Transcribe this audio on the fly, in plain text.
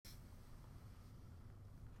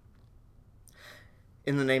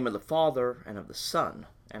In the name of the Father, and of the Son,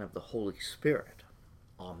 and of the Holy Spirit.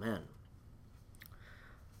 Amen.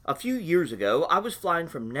 A few years ago, I was flying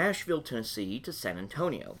from Nashville, Tennessee to San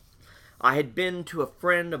Antonio. I had been to a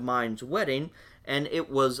friend of mine's wedding, and it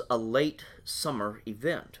was a late summer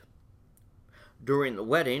event. During the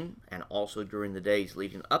wedding, and also during the days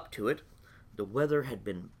leading up to it, the weather had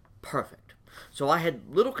been perfect, so I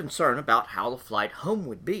had little concern about how the flight home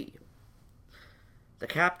would be. The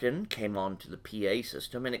captain came on to the PA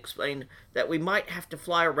system and explained that we might have to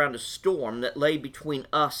fly around a storm that lay between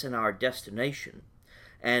us and our destination,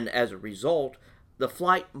 and as a result, the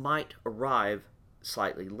flight might arrive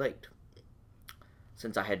slightly late.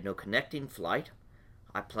 Since I had no connecting flight,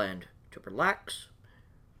 I planned to relax,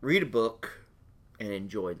 read a book, and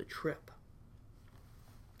enjoy the trip.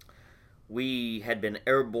 We had been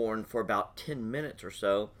airborne for about 10 minutes or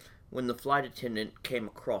so when the flight attendant came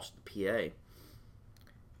across the PA.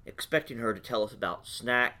 Expecting her to tell us about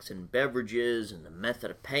snacks and beverages and the method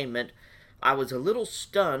of payment, I was a little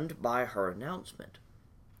stunned by her announcement.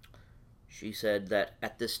 She said that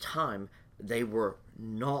at this time they were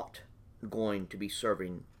not going to be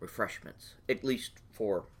serving refreshments, at least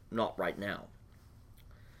for not right now.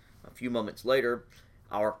 A few moments later,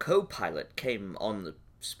 our co-pilot came on the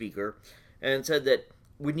speaker and said that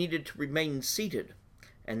we needed to remain seated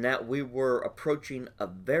and that we were approaching a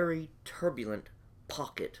very turbulent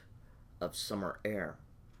pocket of summer air.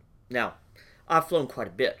 Now, I've flown quite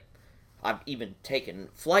a bit. I've even taken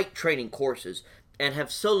flight training courses and have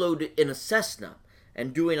soloed in a Cessna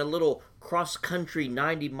and doing a little cross-country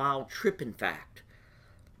 90-mile trip, in fact.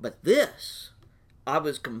 But this, I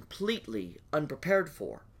was completely unprepared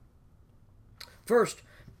for. First,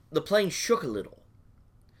 the plane shook a little,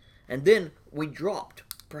 and then we dropped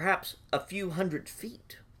perhaps a few hundred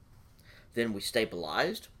feet. Then we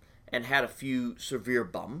stabilized and had a few severe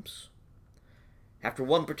bumps. After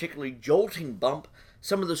one particularly jolting bump,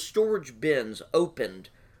 some of the storage bins opened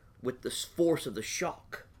with the force of the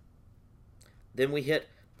shock. Then we hit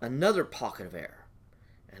another pocket of air,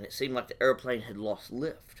 and it seemed like the airplane had lost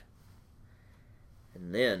lift.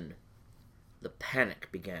 And then the panic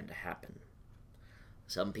began to happen.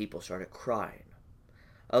 Some people started crying.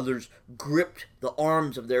 Others gripped the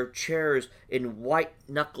arms of their chairs in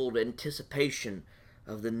white-knuckled anticipation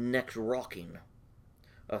of the next rocking.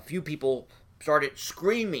 A few people started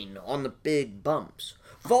screaming on the big bumps.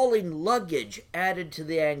 Falling luggage added to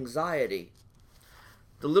the anxiety.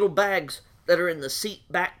 The little bags that are in the seat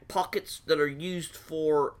back pockets that are used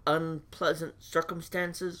for unpleasant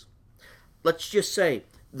circumstances, let's just say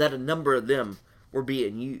that a number of them were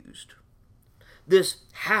being used. This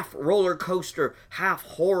half roller coaster, half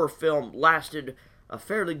horror film lasted a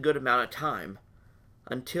fairly good amount of time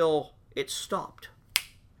until it stopped.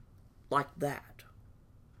 Like that.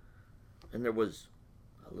 And there was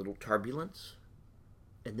a little turbulence,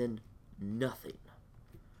 and then nothing.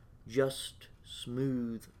 Just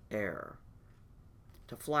smooth air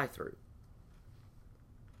to fly through.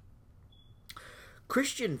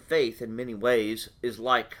 Christian faith, in many ways, is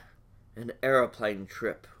like an aeroplane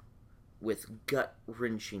trip with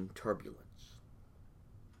gut-wrenching turbulence.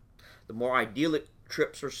 The more idyllic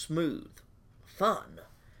trips are smooth, fun,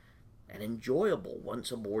 and enjoyable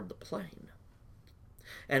once aboard the plane.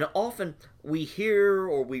 And often we hear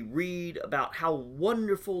or we read about how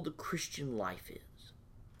wonderful the Christian life is.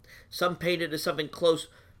 Some paint it as something close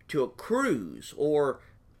to a cruise or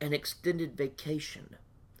an extended vacation.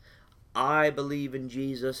 I believe in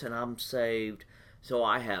Jesus and I'm saved, so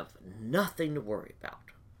I have nothing to worry about.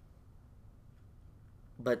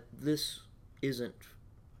 But this isn't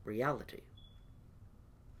reality.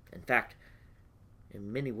 In fact,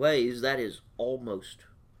 in many ways, that is almost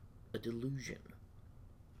a delusion.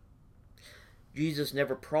 Jesus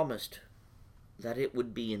never promised that it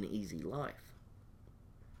would be an easy life.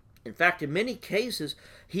 In fact, in many cases,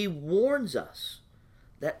 he warns us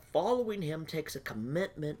that following him takes a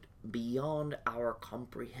commitment beyond our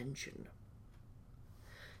comprehension.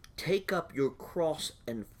 Take up your cross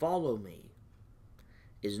and follow me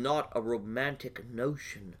is not a romantic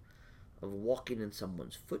notion of walking in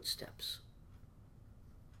someone's footsteps.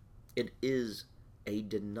 It is a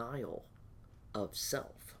denial of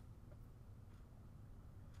self.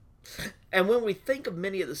 And when we think of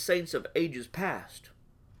many of the saints of ages past,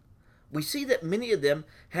 we see that many of them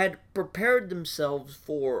had prepared themselves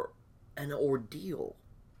for an ordeal.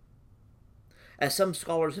 As some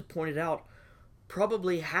scholars have pointed out,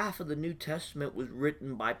 probably half of the New Testament was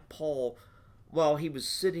written by Paul while he was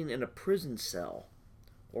sitting in a prison cell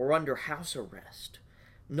or under house arrest,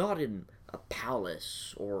 not in a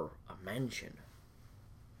palace or a mansion.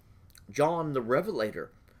 John the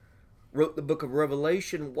Revelator wrote the book of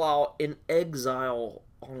Revelation while in exile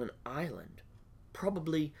on an island,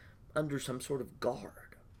 probably under some sort of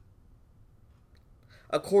guard.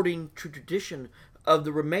 According to tradition, of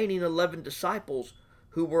the remaining 11 disciples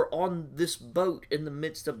who were on this boat in the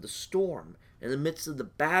midst of the storm, in the midst of the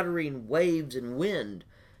battering waves and wind,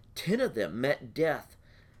 10 of them met death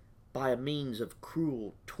by a means of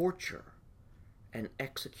cruel torture and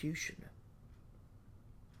execution.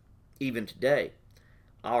 Even today,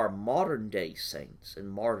 our modern day saints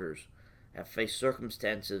and martyrs have faced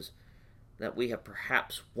circumstances that we have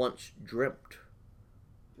perhaps once dreamt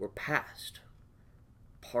were past,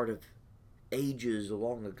 part of ages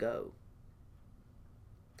long ago.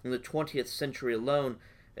 In the 20th century alone,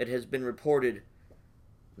 it has been reported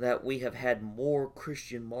that we have had more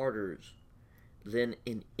Christian martyrs than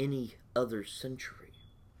in any other century.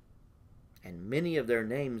 And many of their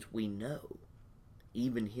names we know,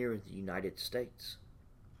 even here in the United States.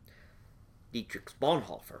 Dietrich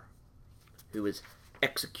Bonhoeffer, who was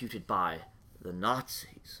executed by the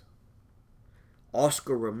Nazis.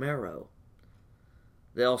 Oscar Romero,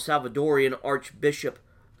 the El Salvadorian archbishop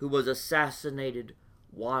who was assassinated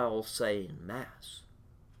while saying Mass.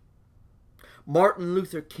 Martin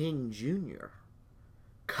Luther King Jr.,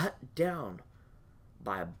 cut down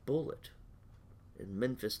by a bullet in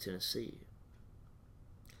Memphis, Tennessee.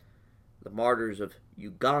 The martyrs of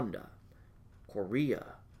Uganda,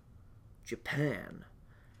 Korea, Japan,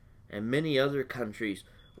 and many other countries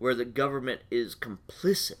where the government is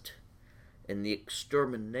complicit in the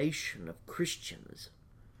extermination of Christians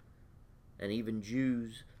and even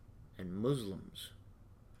Jews and Muslims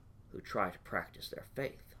who try to practice their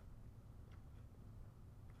faith.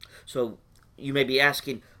 So you may be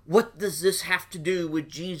asking, what does this have to do with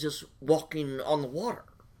Jesus walking on the water?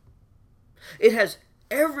 It has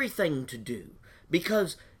everything to do,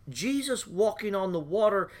 because Jesus walking on the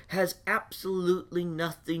water has absolutely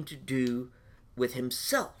nothing to do with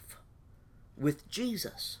himself, with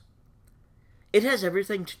Jesus. It has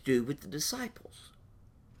everything to do with the disciples.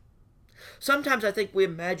 Sometimes I think we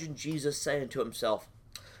imagine Jesus saying to himself,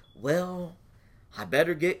 well, I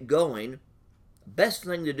better get going. The best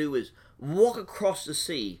thing to do is walk across the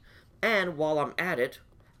sea, and while I'm at it,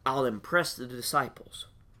 I'll impress the disciples.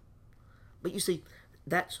 But you see,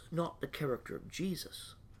 that's not the character of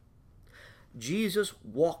Jesus. Jesus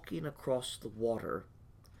walking across the water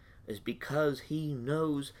is because he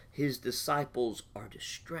knows his disciples are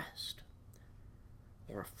distressed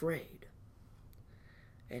or afraid.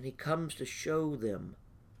 And he comes to show them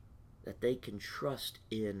that they can trust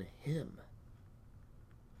in him.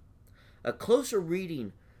 A closer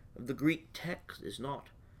reading of the Greek text is not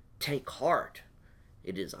take heart,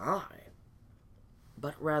 it is I,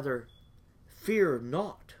 but rather fear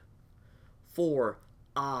not, for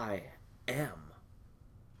I am.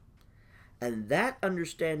 And that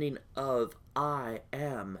understanding of I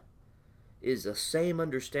am is the same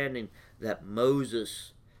understanding that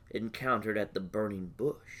Moses encountered at the burning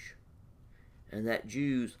bush, and that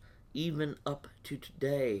Jews even up to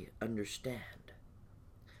today understand.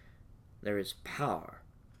 There is power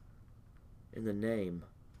in the name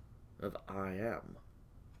of I am.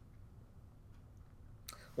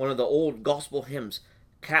 One of the old gospel hymns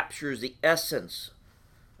captures the essence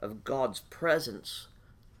of God's presence,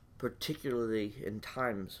 particularly in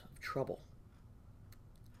times of trouble.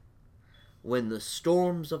 When the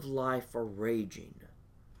storms of life are raging,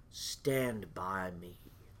 stand by me.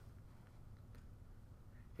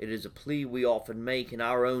 It is a plea we often make in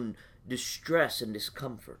our own distress and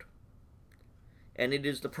discomfort. And it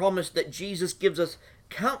is the promise that Jesus gives us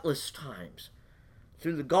countless times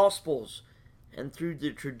through the Gospels and through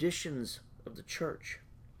the traditions of the church.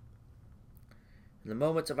 In the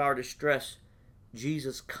moments of our distress,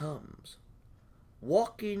 Jesus comes,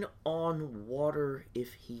 walking on water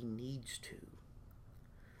if he needs to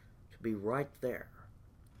be right there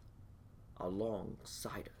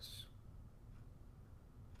alongside us.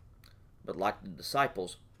 But like the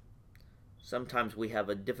disciples, sometimes we have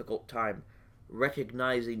a difficult time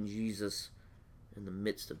recognizing Jesus in the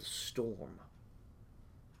midst of the storm.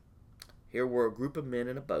 Here were a group of men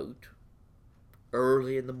in a boat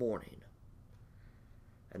early in the morning,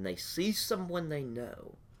 and they see someone they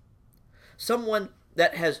know, someone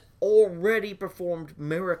that has already performed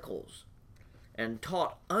miracles and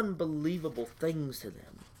taught unbelievable things to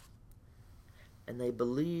them, and they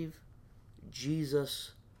believe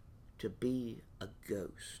Jesus to be a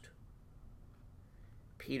ghost.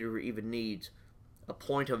 Peter even needs a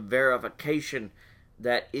point of verification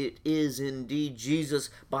that it is indeed Jesus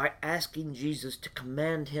by asking Jesus to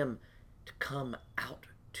command him to come out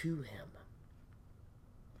to him.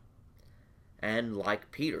 And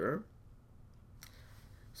like Peter,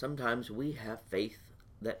 sometimes we have faith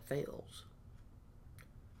that fails.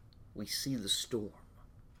 We see the storm.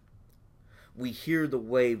 We hear the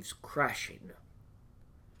waves crashing.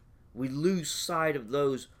 We lose sight of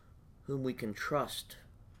those whom we can trust,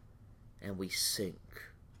 and we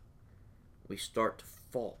sink. We start to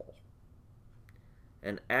fall.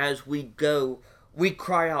 And as we go, we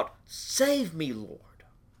cry out, "Save me, Lord."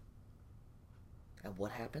 And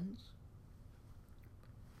what happens?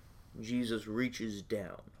 Jesus reaches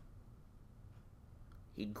down.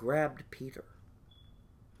 He grabbed Peter.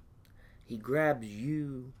 He grabs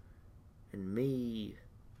you and me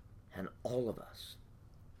and all of us.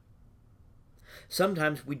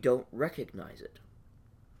 Sometimes we don't recognize it.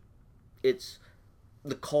 It's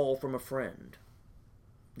the call from a friend,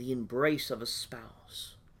 the embrace of a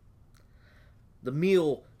spouse, the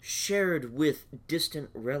meal shared with distant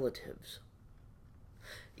relatives.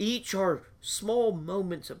 Each are small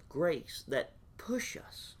moments of grace that push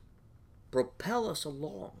us, propel us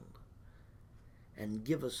along, and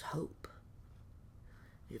give us hope,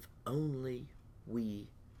 if only we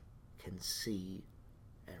can see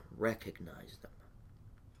and recognize them.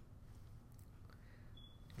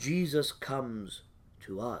 Jesus comes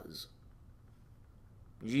to us.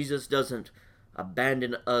 Jesus doesn't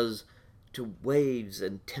abandon us to waves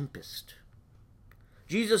and tempest.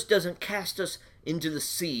 Jesus doesn't cast us into the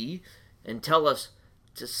sea and tell us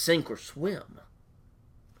to sink or swim.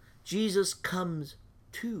 Jesus comes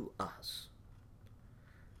to us.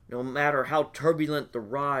 No matter how turbulent the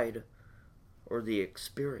ride or the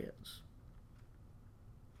experience.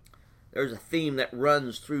 There's a theme that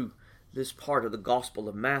runs through this part of the Gospel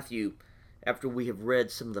of Matthew after we have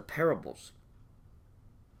read some of the parables.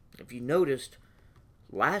 If you noticed,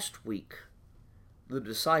 last week, the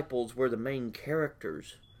disciples were the main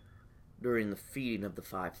characters during the feeding of the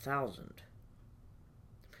 5,000.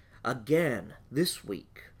 Again, this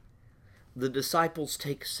week, the disciples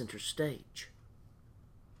take center stage.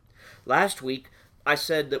 Last week, I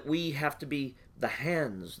said that we have to be the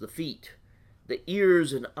hands, the feet, the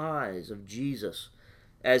ears and eyes of Jesus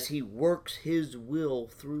as he works his will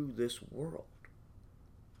through this world.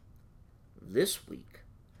 This week,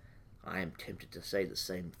 I am tempted to say the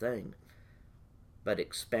same thing, but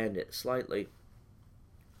expand it slightly.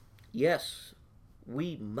 Yes,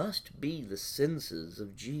 we must be the senses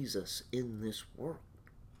of Jesus in this world.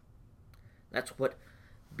 That's what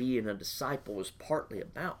being a disciple is partly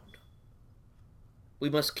about. We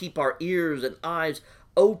must keep our ears and eyes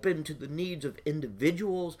open to the needs of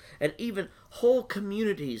individuals and even whole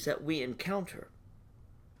communities that we encounter.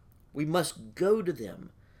 We must go to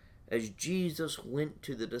them as Jesus went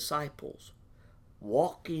to the disciples,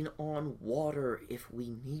 walking on water if we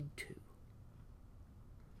need to.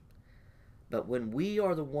 But when we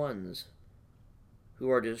are the ones who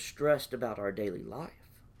are distressed about our daily life,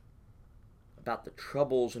 about the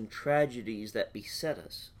troubles and tragedies that beset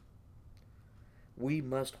us, we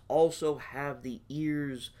must also have the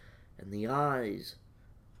ears and the eyes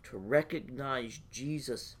to recognize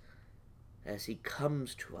Jesus as he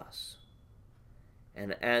comes to us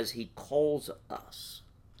and as he calls us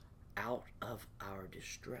out of our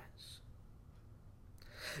distress.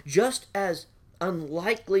 Just as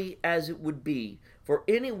unlikely as it would be for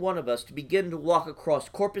any one of us to begin to walk across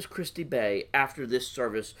Corpus Christi Bay after this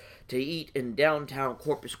service to eat in downtown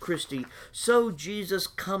Corpus Christi, so Jesus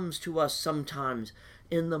comes to us sometimes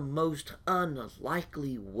in the most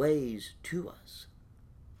unlikely ways to us.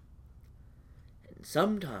 And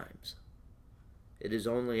sometimes it is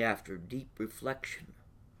only after deep reflection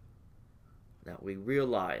that we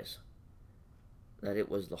realize that it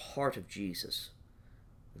was the heart of Jesus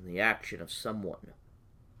and the action of someone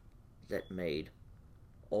that made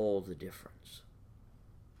all the difference.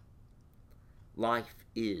 Life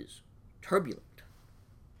is turbulent.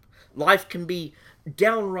 Life can be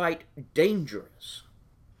downright dangerous.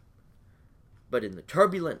 But in the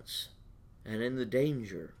turbulence and in the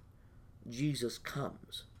danger, Jesus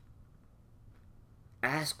comes,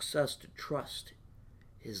 asks us to trust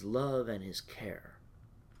his love and his care.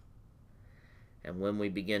 And when we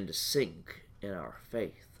begin to sink in our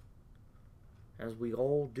faith, as we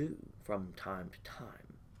all do from time to time,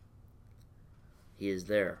 he is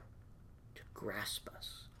there to grasp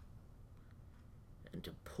us and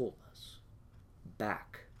to pull us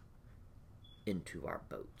back into our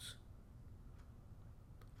boats.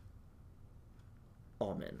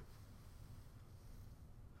 Amen.